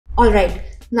Alright,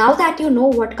 now that you know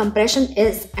what compression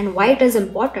is and why it is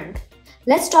important,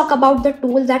 let's talk about the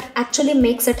tool that actually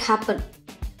makes it happen.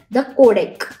 The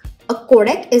codec. A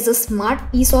codec is a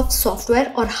smart piece of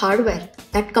software or hardware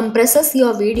that compresses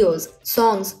your videos,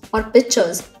 songs, or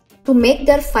pictures to make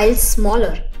their files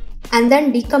smaller and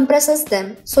then decompresses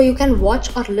them so you can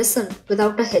watch or listen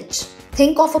without a hitch.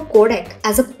 Think of a codec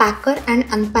as a packer and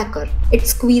unpacker. It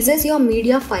squeezes your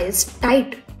media files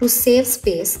tight to save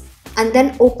space and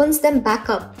then opens them back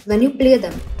up when you play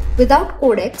them. Without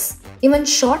codecs, even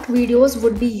short videos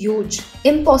would be huge,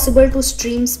 impossible to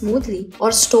stream smoothly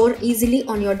or store easily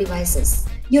on your devices.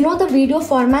 You know the video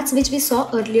formats which we saw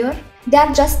earlier? They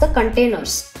are just the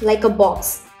containers, like a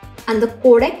box. And the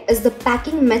codec is the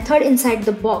packing method inside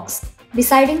the box,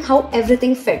 deciding how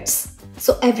everything fits.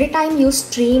 So every time you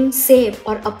stream, save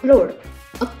or upload,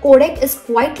 a codec is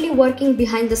quietly working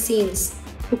behind the scenes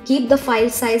to keep the file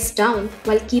size down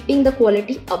while keeping the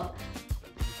quality up.